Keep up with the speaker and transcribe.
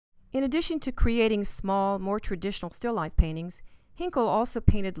In addition to creating small, more traditional still life paintings, Hinkle also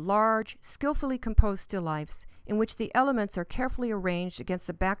painted large, skillfully composed still lifes in which the elements are carefully arranged against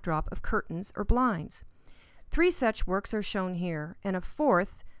the backdrop of curtains or blinds. 3 such works are shown here, and a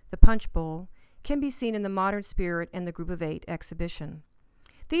 4th, the Punch Bowl, can be seen in the Modern Spirit and the Group of 8 exhibition.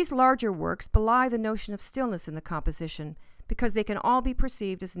 These larger works belie the notion of stillness in the composition because they can all be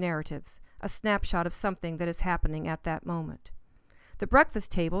perceived as narratives, a snapshot of something that is happening at that moment. The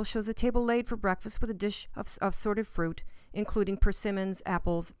breakfast table shows a table laid for breakfast with a dish of assorted fruit, including persimmons,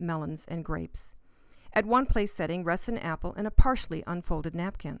 apples, melons, and grapes. At one place setting rests an apple and a partially unfolded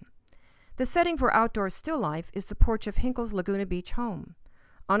napkin. The setting for outdoor still life is the porch of Hinkle's Laguna Beach home.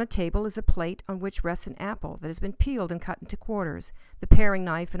 On a table is a plate on which rests an apple that has been peeled and cut into quarters. The paring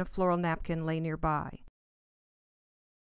knife and a floral napkin lay nearby.